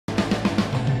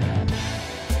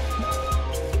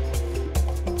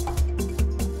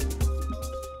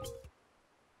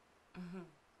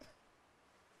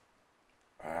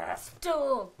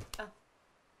Stop.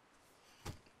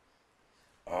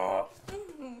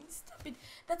 Stop it.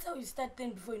 That's how you start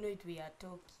then before you know it we are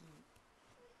talking.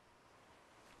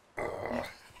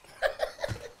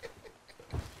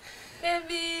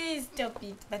 Baby, stop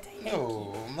it. But I like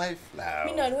No, my flower.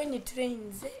 Meanwhile, when it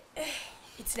rains,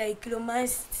 it's like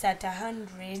romance at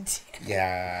 100.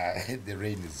 Yeah, the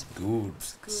rain is good.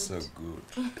 So good.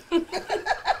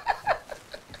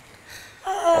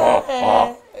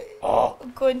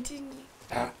 Continue.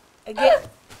 Again.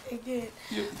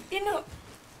 You know,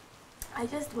 I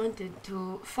just wanted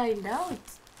to find out.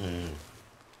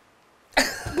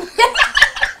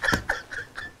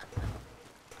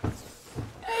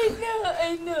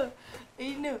 I know.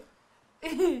 You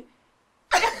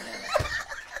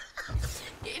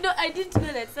know, I didn't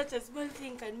know that such a small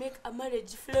thing can make a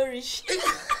marriage flourish.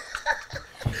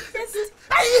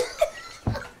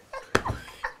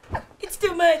 It's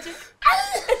too much.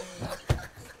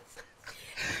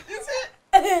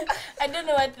 I don't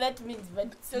know what that means, but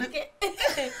it's okay.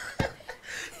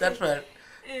 That one.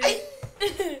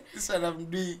 This one I'm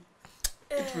doing.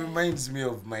 It reminds me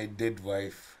of my dead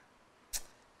wife.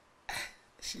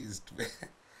 She used to.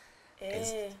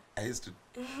 I used to.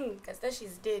 Because now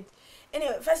she's dead.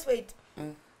 Anyway, first wait.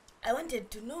 I wanted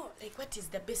to know, like, what is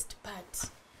the best part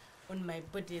on my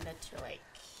body that you like?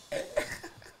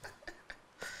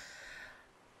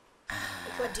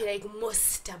 Like, what do you like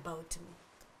most about me?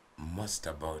 Most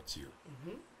about you.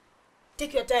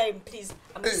 Take your time, please.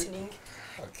 I'm listening.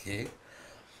 Okay.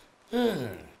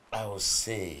 I was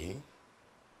saying.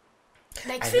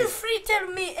 Like, feel free, tell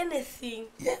me anything.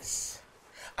 Yes.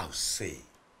 I was saying,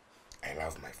 I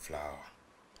love my flower.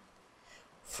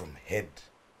 From head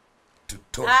to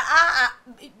toe.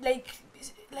 Like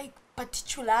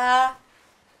particular.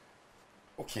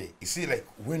 Okay, you see, like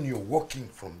when you're walking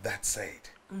from that side,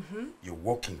 you're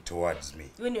walking towards me.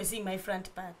 When you're seeing my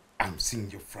front part. I'm seeing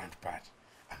your front part.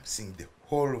 I'm seeing the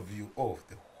whole of you. Oh,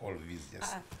 the whole of you is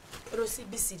just... Rosie,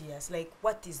 be serious. Like,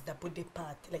 what is the body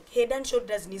part? Like, head and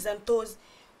shoulders, knees and toes.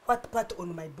 What part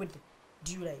on my body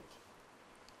do you like?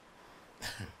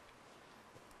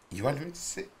 You want me to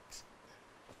say it?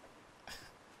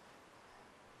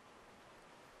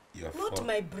 Not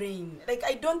my brain. Like,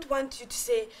 I don't want you to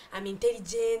say I'm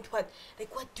intelligent. What?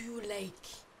 Like, what do you like?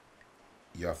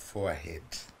 Your forehead.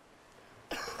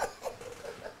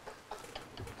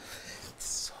 It's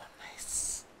so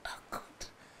nice. Oh, good.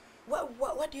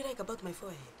 What do you like about my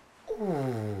forehead?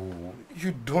 Oh,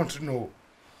 you don't know.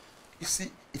 You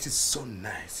see, it is so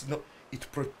nice. You know, it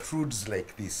protrudes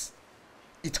like this.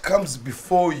 It comes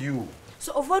before you.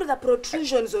 So of all the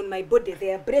protrusions on my body,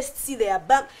 there are breasts, see, there are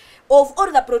bum. Of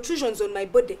all the protrusions on my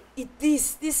body,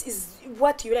 this is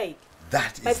what you like.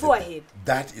 That is my forehead.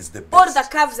 That is the best. All the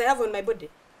curves I have on my body.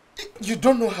 You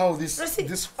don't know how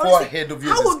this forehead of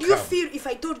yours is. How would you feel if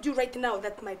I told you right now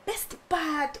that my best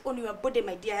part on your body,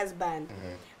 my dear husband,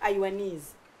 are your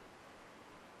knees?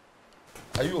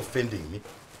 Are you offending me?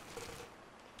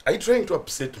 Are you trying to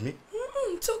upset me?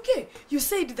 It's okay. You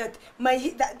said that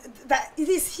that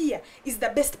this here is the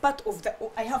best part of the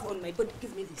I have on my body.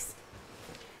 Give me this.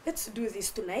 Let's do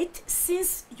this tonight,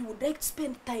 since you would like to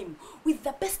spend time with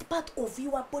the best part of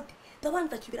your body, the one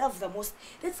that you love the most.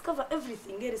 Let's cover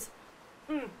everything else.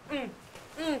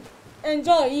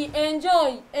 Enjoy.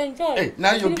 Hey,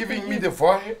 now you're giving me the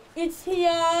forehead? It's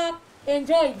here.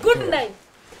 Enjoy. Good night.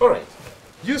 All right.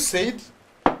 You said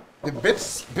the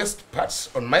best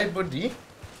parts on my body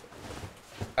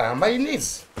are my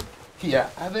knees. Here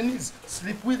are the knees.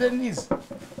 Sleep with the knees.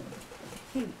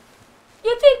 You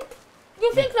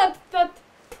think that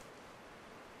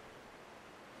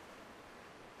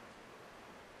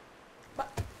but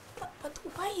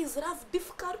why is love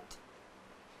difficult?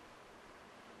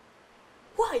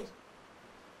 Why?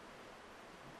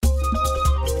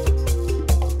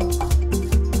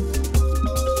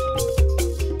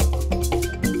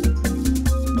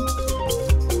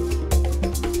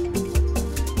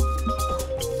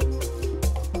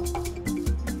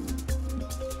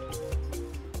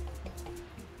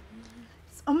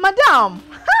 Madam,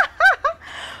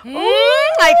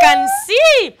 I can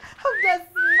see. How does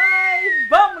my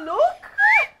bum look?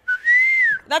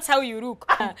 That's how you look.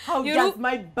 How does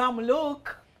my bum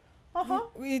look?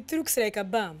 It looks like a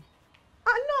bum.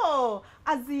 No,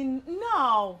 as in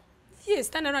now. Yes,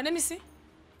 turn around. Let me see.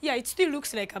 Yeah, it still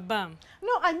looks like a bum.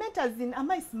 No, I meant as in,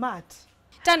 am I smart?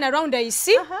 Turn around, I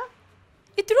see.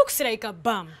 It looks like a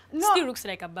bum. No, still looks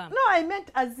like a bum. No, I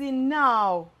meant as in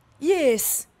now.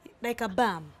 Yes, like a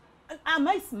bum. Am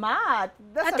I smart?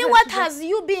 I think what has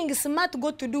you being smart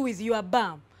got to do with your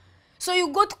bum? So you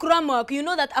got cramwork, you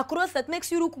know that a cloth that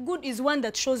makes you look good is one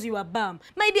that shows you a bum.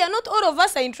 My dear, not all of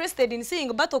us are interested in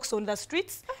seeing buttocks on the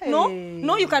streets. Hey.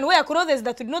 No, you can wear clothes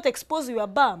that will not expose your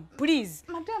bum, please.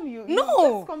 Madam, you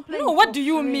No, just complain no, what for do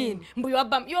you free. mean? Your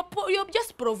bum, you're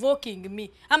just provoking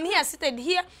me. I'm here, seated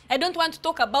here. I don't want to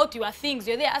talk about your things.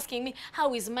 You're there asking me,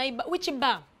 how is my bum? Which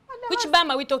bum? Which bum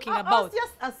are we talking about? I was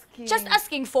just asking. Just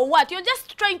asking for what? You're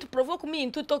just trying to provoke me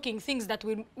into talking things that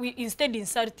will instead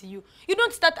insult you. You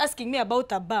don't start asking me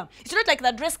about a bum. It's not like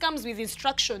the dress comes with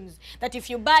instructions that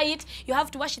if you buy it, you have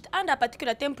to wash it under a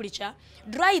particular temperature,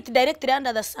 dry it directly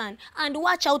under the sun, and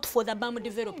watch out for the bum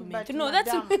development. But No,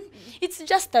 madam, that's it's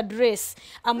just a dress.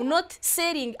 I'm not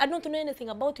saying I don't know anything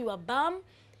about your bum.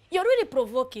 You're really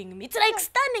provoking me. It's like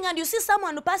standing and you see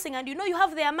someone passing and you know you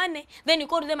have their money. Then you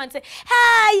call them and say,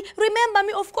 hi, remember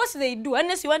me? Of course they do,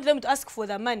 unless you want them to ask for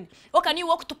the money. Or can you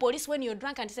walk to police when you're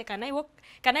drunk and say, can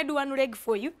I do one leg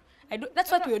for you?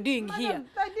 That's what we're doing here.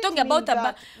 Talking about a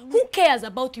bum. Who cares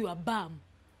about your bum?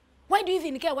 Why do you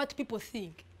even care what people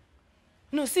think?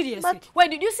 No, seriously. But why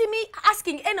did you see me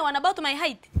asking anyone about my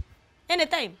height?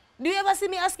 Anytime? Do you ever see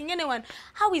me asking anyone,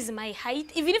 how is my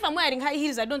height? Even if I'm wearing high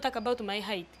heels, I don't talk about my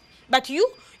height. But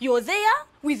you're there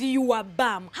with your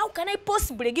bum. How can I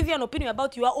possibly give you an opinion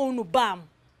about your own bum?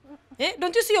 Eh?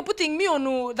 Don't you see you're putting me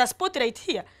on the spotlight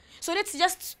here? So let's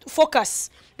just focus.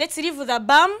 Let's leave the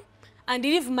bum and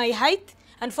leave my height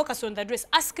and focus on the dress.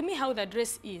 Ask me how the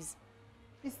dress is.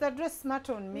 Is the dress smart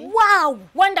on me? Wow,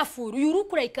 wonderful. You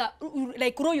look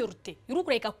like royalty. You look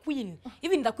like a queen.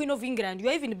 Even the Queen of England. You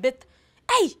are even better.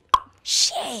 Hey,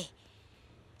 share.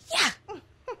 Yeah.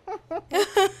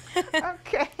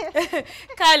 Okay.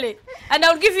 Kale, and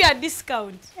I'll give you a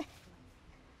discount.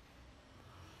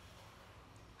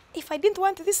 If I didn't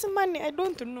want this money, I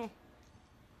don't know.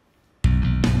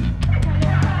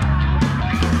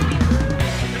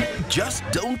 Just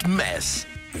don't mess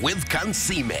with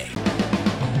Kansiime.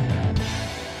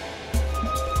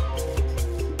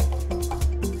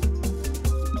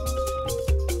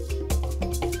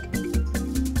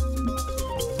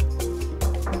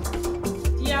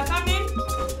 Yeah, come in.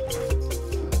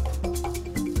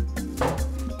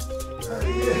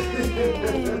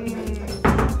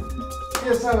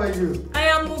 Yes, how are you? I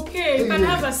am okay. You can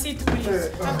have a seat, please.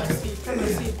 Have a seat. Have a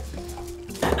seat.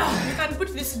 You can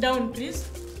put this down, please.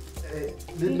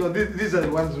 No, these are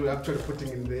the ones we're actually putting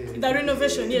in The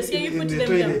renovation, yes. Yeah, you put the them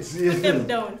toilets, down. yes. Put them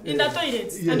down. In the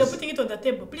toilets. Yes. And you're putting it on the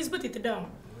table. Please put it down.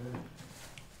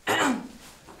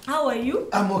 How are you?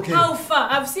 I'm okay. How far?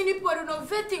 I've seen people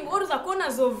renovating all the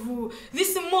corners of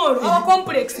this mall, our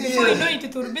complex. Before you know it,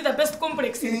 it will be the best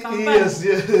complex in Kampala. Yes,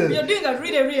 yes. You're doing a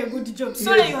really, really good job.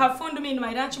 Sorry Yes. you have found me in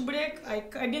my lunch break. I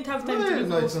didn't have time to leave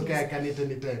No, the it's okay. I office. can eat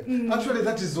anytime. Actually,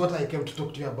 that is what I came to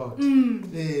talk to you about.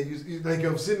 Like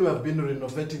you've seen, we have been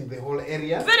renovating the whole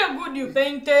area. Very good, you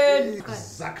painted.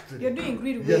 Exactly. You're doing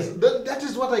really well. Yes, that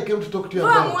is what I came to talk to you Oh,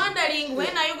 I'm about. wondering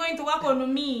when are you going to work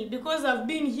on me? Because I've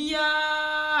been here.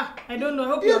 I don't know. I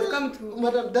hope you have come to.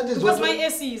 Madam, that is Because what my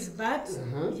AC is bad.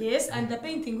 Yes, and the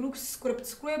painting looks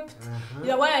scraped.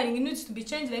 The wiring needs to be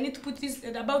changed. I need to put this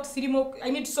about 3 more. I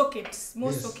need sockets,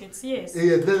 more Yes. sockets. Yes.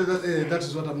 Yeah, that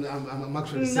is what I'm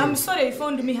actually saying. I'm sorry you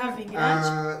found me having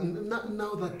lunch.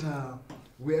 Now that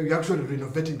we're actually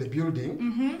renovating the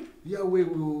building, yeah, we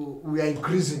are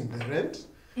increasing the rent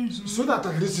so that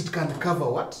at least it can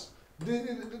cover what?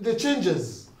 The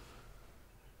changes.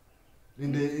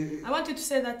 In the, I want you to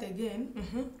say that again.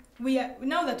 We are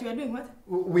now that we are doing what?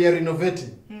 we are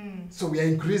renovating, so we are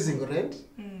increasing rent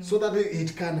so that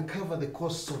it can cover the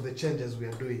costs of the changes we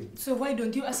are doing. So why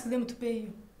don't you ask them to pay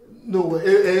you? No,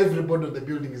 everybody in the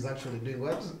building is actually doing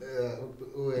what?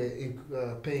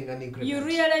 Paying an increment. You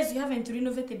realize you haven't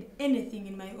renovated anything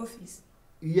in my office.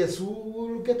 Yes,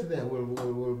 we'll get there.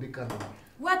 We'll be coming.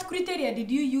 What criteria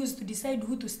did you use to decide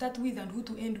who to start with and who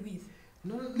to end with?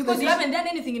 No, Because you haven't done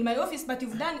anything in my office, but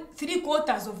you've done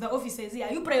 3/4 of the offices here.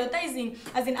 Are you prioritizing,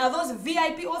 as in, are those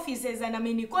VIP offices and I'm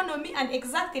in economy, and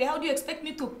exactly how do you expect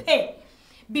me to pay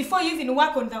before you even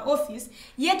work on the office?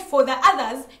 Yet for the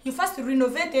others, you first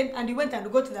renovated and you went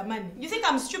and got the money. You think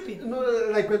I'm stupid? No,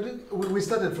 like we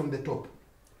started from the top.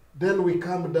 Then we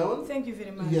come down. Thank you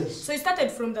very much. Yes. So you started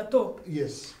from the top.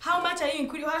 Yes. How much are you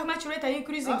how much rate are you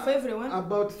increasing for everyone?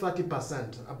 About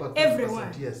 30%. About 30%.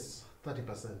 Everyone? Yes.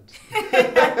 30%.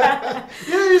 Yeah,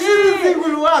 you see, the thing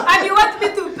will work. And you want me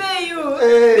to pay you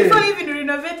Hey. before you even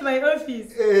renovate my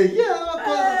office? Yeah, of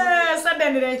course.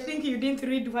 Suddenly I think you didn't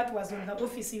read what was on the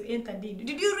office you entered in.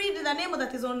 Did you read the name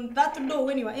that is on that door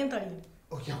when you were entering?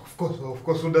 Oh yeah, of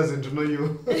course. Who doesn't know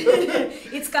you?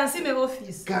 It's Kansiime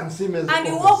office. Kansiime's And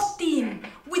you office. walked in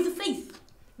with faith.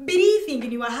 believing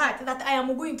in your heart that I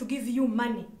am going to give you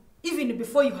money even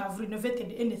before you have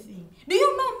renovated anything. Do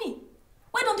you know me?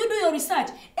 Why don't you do your research?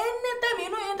 Anytime you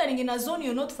know you're entering in a zone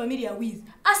you're not familiar with,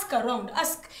 ask around,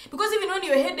 ask. Because even when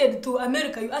you're headed to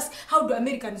America, you ask, how do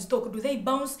Americans talk? Do they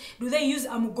bounce? Do they use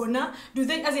amugona? Do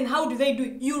they, as in, how do they do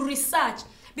it? You research.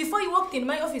 Before you walked in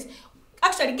my office,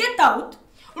 actually get out,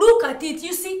 look at it,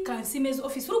 you see Kansiime's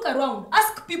office, look around,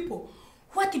 ask people.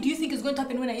 What do you think is going to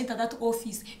happen when I enter that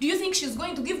office? Do you think she's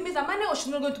going to give me the money or she's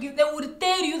not going to give? They will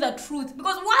tell you the truth.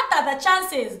 Because what are the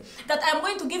chances that I'm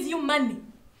going to give you money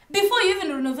before you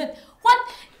even renovate? What?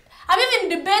 I'm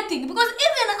even debating, because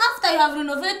even after you have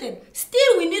renovated,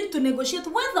 still we need to negotiate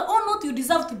whether or not you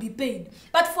deserve to be paid.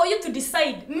 But for you to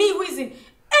decide, me who is in,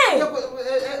 hey!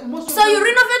 So you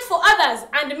renovate for others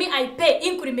and me I pay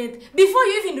increment before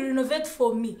you even renovate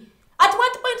for me. At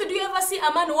what point do you ever see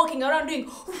a man walking around doing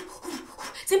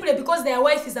simply because their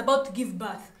wife is about to give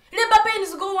birth? Labor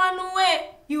pains go one way.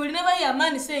 You will never hear a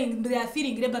man saying they are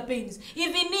feeling labor pains,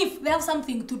 even if they have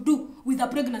something to do with the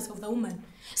pregnancy of the woman.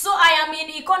 So I am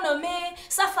in economy,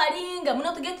 suffering, I'm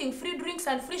not getting free drinks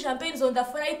and free champagnes on the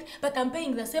flight, but I'm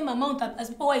paying the same amount as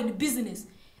people who are in business.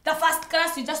 The first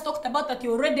class you just talked about that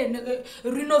you already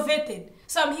renovated.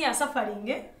 So I'm here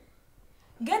suffering, eh?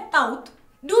 Get out.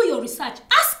 Do your research.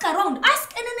 Ask around.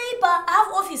 Ask any neighbor. I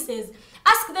have offices.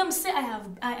 Ask them, say, I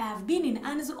have been in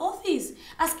Anne's office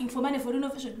asking for money for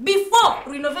renovation. Before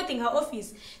renovating her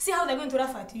office, see how they're going to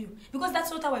laugh at you. Because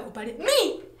that's not how I operate.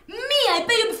 Me, I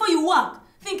pay you before you work.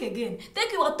 Think again.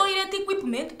 Take your toilet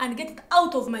equipment and get it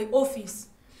out of my office.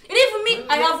 Leave me.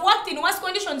 I have worked in worse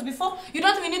conditions before. You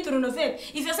don't even need to renovate.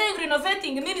 If you're saying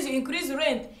renovating means you increase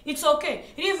rent, it's okay.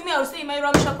 Leave me, I'll stay in my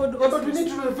ramshackle office. But we need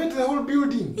to renovate the whole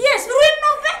building. Yes,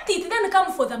 renovate it. Then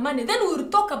come for the money. Then we'll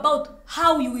talk about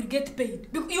how you will get paid.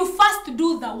 You first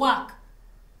do the work.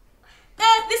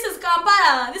 This is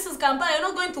Kampala. This is Kampala. You're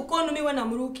not going to call me when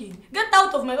I'm looking. Get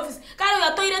out of my office. Carry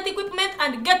your toilet equipment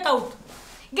and get out.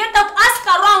 Get out, ask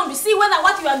around, see whether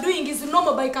what you are doing is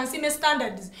normal by Kansiime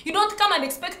standards. You don't come and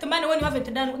expect money when you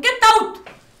haven't done it. Get out!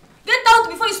 Get out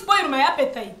before you spoil my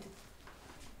appetite.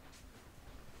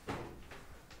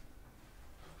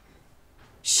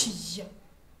 Shia.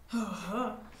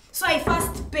 So I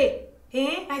first pay.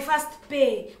 I first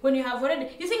pay when you have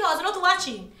already. You think I was not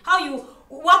watching how you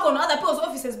work on other people's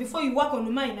offices before you work on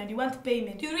mine and you want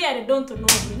payment? You really don't know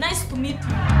me. Nice to meet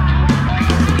you.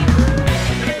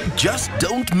 Just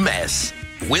don't mess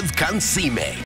with Kansiime.